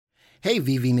Hey,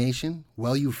 VV Nation.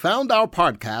 Well, you found our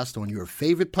podcast on your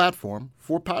favorite platform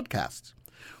for podcasts.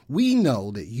 We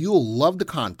know that you'll love the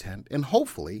content and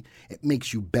hopefully it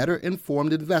makes you better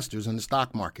informed investors in the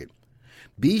stock market.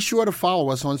 Be sure to follow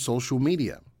us on social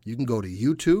media. You can go to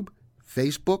YouTube,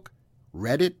 Facebook,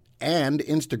 Reddit, and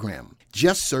Instagram.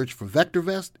 Just search for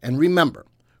VectorVest and remember,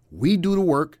 we do the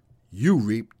work, you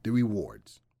reap the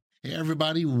rewards. Hey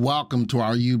everybody, welcome to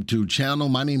our YouTube channel.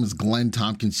 My name is Glenn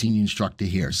Tompkins, Senior Instructor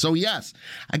here. So yes,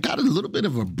 I got a little bit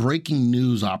of a breaking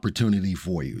news opportunity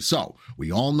for you. So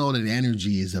we all know that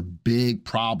energy is a big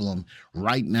problem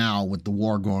right now with the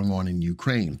war going on in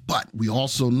Ukraine. But we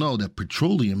also know that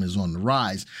petroleum is on the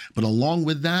rise. But along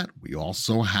with that, we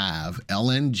also have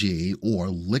LNG or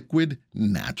liquid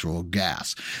natural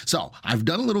gas. So I've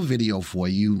done a little video for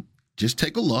you. Just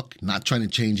take a look, not trying to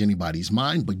change anybody's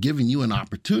mind, but giving you an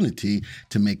opportunity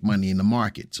to make money in the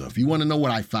market. So if you want to know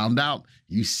what I found out,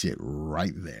 you sit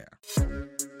right there.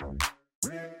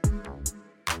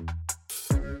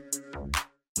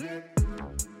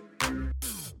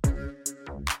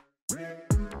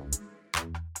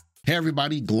 Hey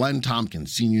everybody, Glenn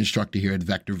Tompkins, Senior Instructor here at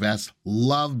VectorVest.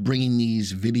 Love bringing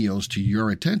these videos to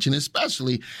your attention,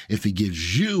 especially if it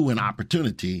gives you an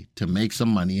opportunity to make some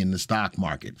money in the stock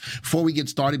market. Before we get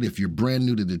started, if you're brand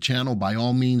new to the channel, by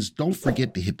all means, don't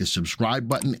forget to hit the subscribe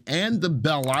button and the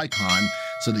bell icon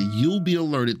so that you'll be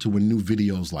alerted to when new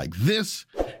videos like this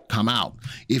come out.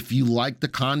 If you like the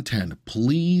content,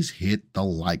 please hit the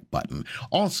like button.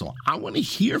 Also, I want to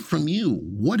hear from you.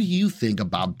 What do you think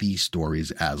about these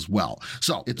stories as well?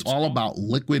 So it's all about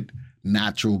liquid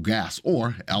natural gas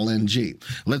or LNG.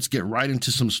 Let's get right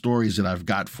into some stories that I've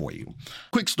got for you.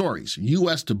 Quick stories.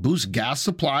 U.S. to boost gas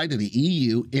supply to the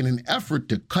EU in an effort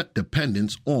to cut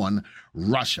dependence on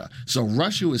Russia. So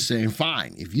Russia was saying,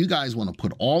 fine, if you guys want to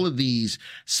put all of these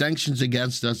sanctions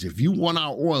against us, if you want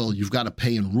our oil, you've got to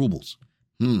pay in rubles.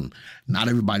 Not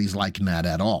everybody's liking that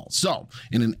at all. So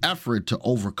in an effort to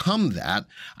overcome that,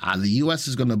 the U.S.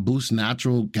 is going to boost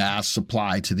natural gas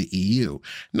supply to the EU.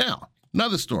 Now,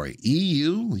 another story,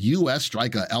 EU-U.S.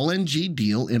 strike a LNG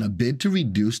deal in a bid to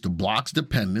reduce the bloc's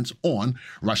dependence on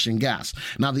Russian gas.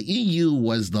 Now, the EU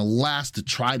was the last to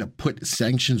try to put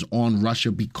sanctions on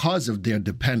Russia because of their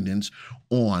dependence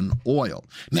on oil.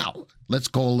 Now, let's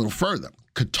go a little further.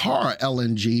 Qatar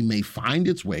LNG may find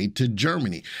its way to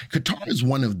Germany. Qatar is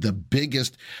one of the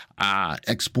biggest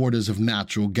exporters of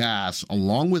natural gas,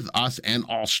 along with us and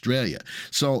Australia.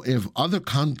 So if other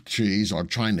countries are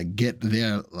trying to get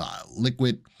their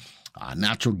liquid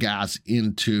natural gas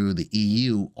into the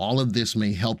EU, all of this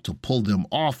may help to pull them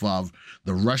off of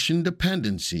the Russian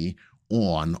dependency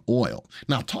on oil.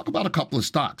 Now, talk about a couple of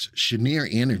stocks. Cheniere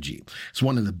Energy, it's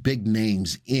one of the big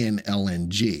names in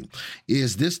LNG.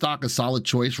 Is this stock a solid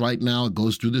choice right now? It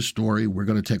goes through the story. We're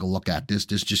going to take a look at this.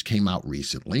 This just came out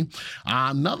recently.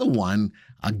 Another one,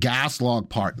 GasLog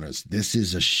Partners. This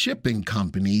is a shipping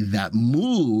company that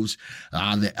moves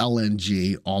the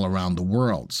LNG all around the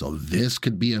world. So this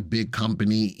could be a big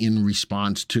company in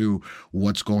response to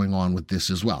what's going on with this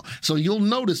as well. So you'll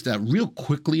notice that real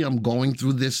quickly I'm going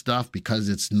through this stuff because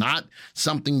it's not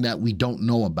something that we don't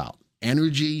know about.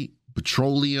 Energy,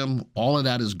 petroleum, all of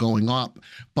that is going up.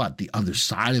 But the other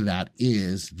side of that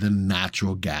is the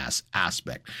natural gas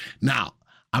aspect. Now,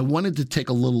 I wanted to take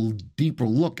a little deeper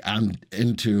look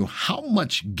into how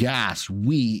much gas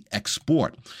we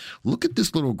export. Look at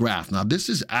this little graph. Now, this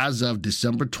is as of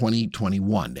December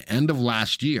 2021, the end of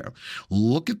last year.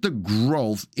 Look at the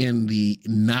growth in the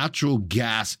natural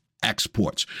gas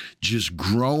exports, just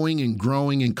growing and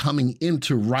growing and coming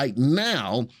into right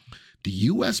now. The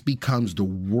U.S. becomes the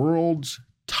world's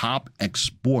top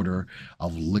exporter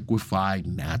of liquefied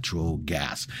natural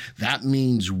gas. That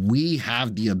means we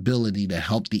have the ability to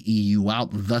help the EU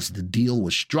out. Thus, the deal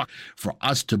was struck for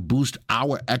us to boost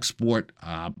our export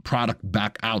product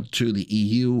back out to the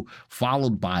EU,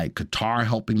 followed by Qatar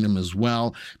helping them as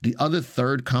well. The other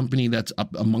third company that's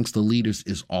up amongst the leaders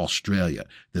is Australia,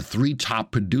 the three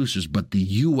top producers, but the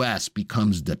U.S.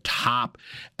 becomes the top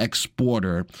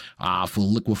exporter for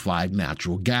liquefied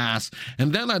natural gas.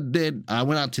 And then I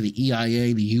went out to the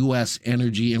EIA, the U.S.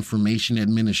 Energy Information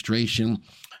Administration.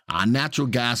 Natural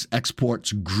gas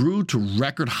exports grew to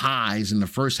record highs in the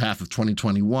first half of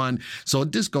 2021. So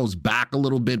this goes back a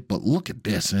little bit, but look at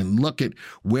this and look at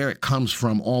where it comes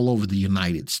from all over the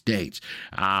United States.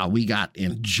 We got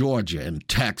in Georgia and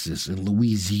Texas and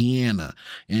Louisiana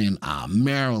and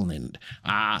Maryland.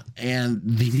 And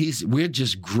we're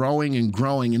just growing and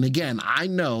growing. And again, I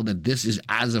know that this is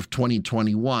as of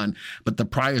 2021, but the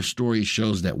prior story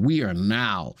shows that we are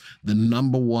now the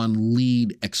 #1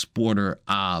 lead exporter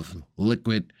of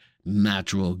liquid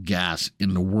natural gas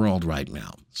in the world right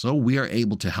now. So we are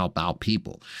able to help out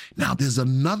people. Now, there's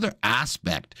another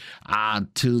aspect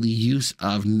to the use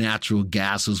of natural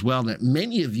gas as well that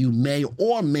many of you may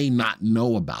or may not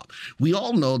know about. We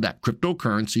all know that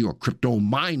cryptocurrency or crypto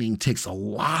mining takes a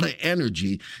lot of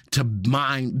energy to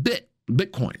mine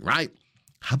Bitcoin, right?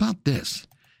 How about this?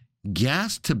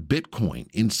 Gas to Bitcoin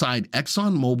inside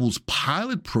ExxonMobil's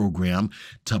pilot program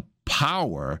to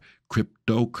power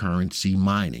cryptocurrency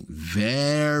mining.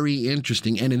 Very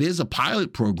interesting. And it is a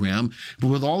pilot program, but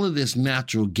with all of this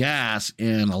natural gas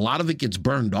and a lot of it gets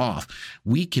burned off,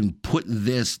 we can put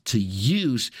this to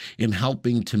use in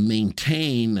helping to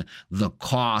maintain the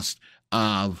cost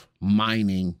of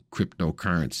mining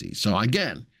cryptocurrency. So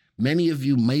again, many of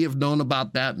you may have known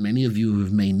about that. Many of you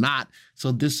may not.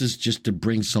 So this is just to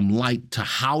bring some light to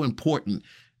how important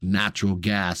natural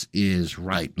gas is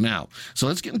right now. So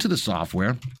let's get into the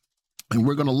software. And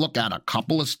we're going to look at a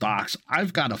couple of stocks.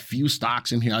 I've got a few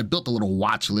stocks in here. I built a little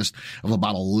watch list of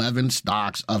about 11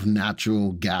 stocks of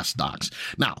natural gas stocks.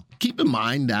 Now, keep in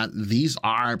mind that these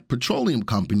are petroleum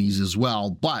companies as well,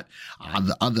 but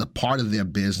the other part of their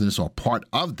business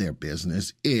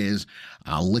is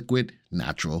liquid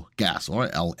natural gas, or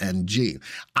LNG.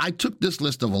 I took this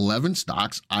list of 11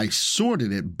 stocks. I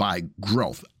sorted it by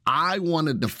growth. I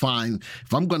wanted to find,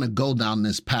 if I'm going to go down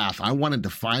this path, I wanted to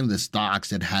find the stocks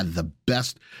that had the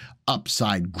best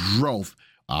upside growth,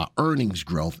 earnings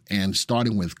growth, and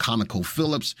starting with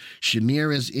ConocoPhillips,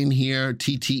 Cheniere is in here,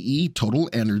 TTE, Total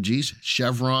Energies,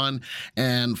 Chevron,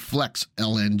 and Flex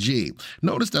LNG.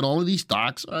 Notice that all of these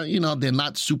stocks, they're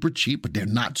not super cheap, but they're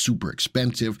not super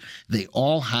expensive. They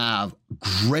all have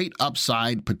great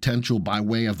upside potential by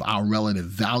way of our relative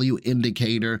value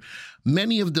indicator.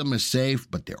 Many of them are safe,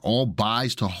 but they're all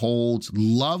buys to holds.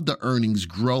 Love the earnings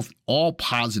growth, all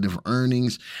positive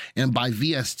earnings. And by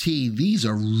VST, these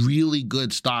are really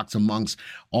good stocks amongst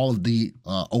all of the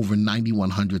over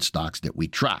 9,100 stocks that we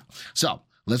track. So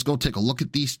let's go take a look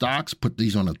at these stocks, put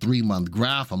these on a 3-month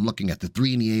graph. I'm looking at the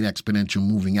 3 and the 8 exponential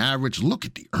moving average. Look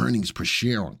at the earnings per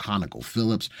share on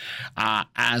ConocoPhillips.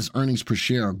 As earnings per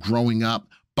share are growing up,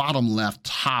 bottom left,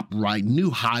 top right, new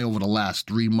high over the last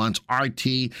 3 months.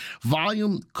 RT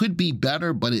volume could be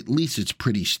better, but at least it's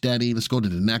pretty steady. Let's go to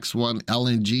the next one.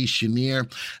 LNG, Cheniere.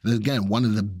 And again, one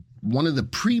of the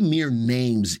premier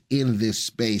names in this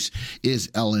space is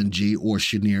LNG or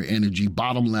Cheniere Energy.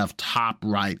 Bottom left, top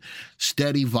right,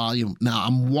 steady volume. Now,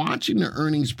 I'm watching the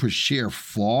earnings per share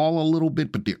fall a little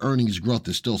bit, but the earnings growth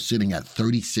is still sitting at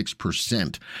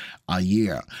 36% a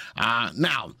year.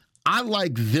 Now, I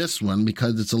like this one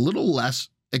because it's a little less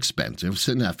expensive,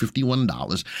 sitting at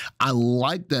 $51. I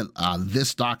like that this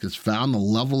stock has found the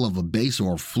level of a base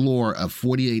or a floor of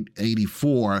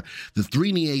 48.84. The 3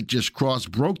 and the 8 just crossed,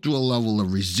 broke through a level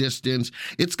of resistance.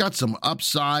 It's got some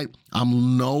upside.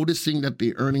 I'm noticing that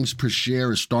the earnings per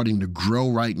share is starting to grow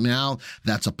right now.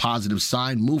 That's a positive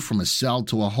sign. Move from a sell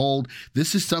to a hold.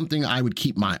 This is something I would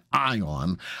keep my eye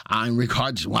on. In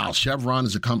regards, Chevron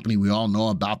is a company we all know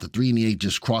about. The 3 and the 8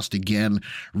 just crossed again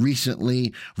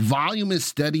recently. Volume is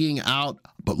steadying out,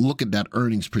 but look at that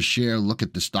earnings per share. Look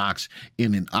at the stocks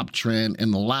in an uptrend.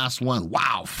 And the last one,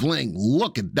 Fling.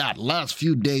 Look at that. Last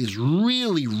few days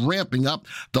really ramping up.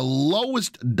 The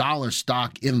lowest dollar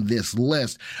stock in this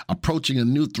list, approaching a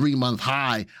new 3-month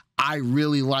high. I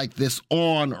really like this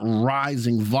on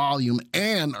rising volume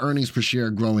and earnings per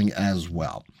share growing as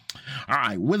well. All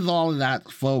right, with all of that,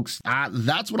 folks,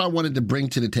 that's what I wanted to bring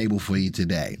to the table for you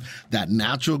today. That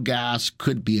natural gas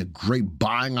could be a great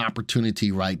buying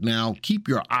opportunity right now. Keep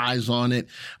your eyes on it.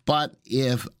 But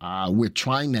if we're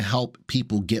trying to help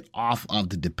people get off of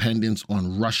the dependence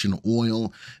on Russian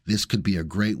oil, this could be a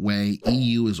great way.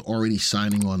 EU is already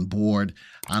signing on board.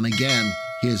 And again,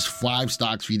 here's 5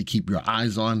 stocks for you to keep your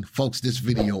eyes on. Folks, this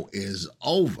video is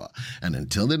over. And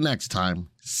until the next time,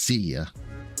 see ya.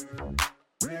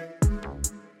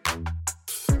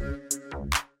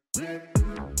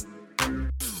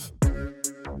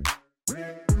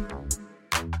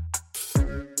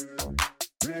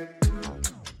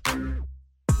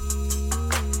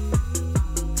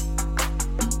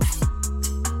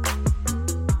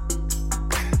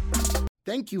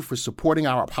 Thank you for supporting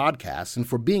our podcast and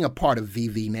for being a part of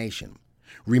VV Nation.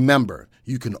 Remember,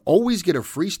 you can always get a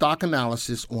free stock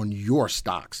analysis on your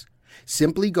stocks.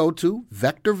 Simply go to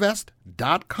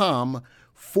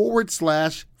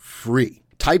VectorVest.com/free.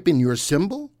 Type in your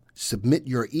symbol, submit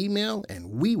your email,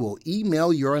 and we will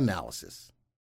email your analysis.